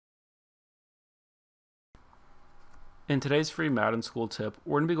In today's free Madden school tip,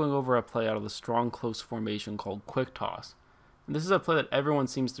 we're going to be going over a play out of the strong close formation called quick toss. And this is a play that everyone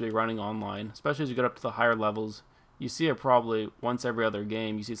seems to be running online, especially as you get up to the higher levels. You see it probably once every other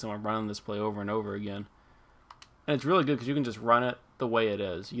game. You see someone running this play over and over again. And it's really good because you can just run it the way it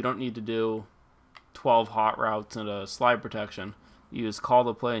is. You don't need to do 12 hot routes and a slide protection. You just call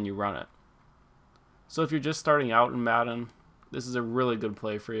the play and you run it. So if you're just starting out in Madden, this is a really good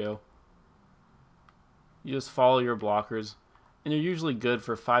play for you. You just follow your blockers, and you're usually good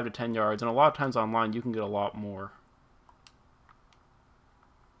for 5 to 10 yards, and a lot of times online you can get a lot more.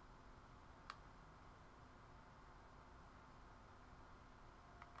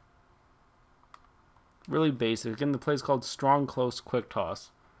 Really basic. Again, the play's called strong close quick toss.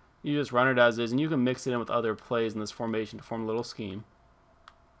 You just run it as is, and you can mix it in with other plays in this formation to form a little scheme.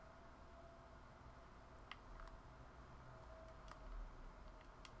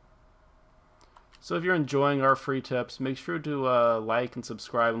 So if you're enjoying our free tips, make sure to like and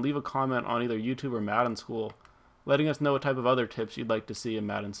subscribe and leave a comment on either YouTube or Madden School, letting us know what type of other tips you'd like to see in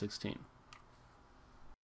Madden 16.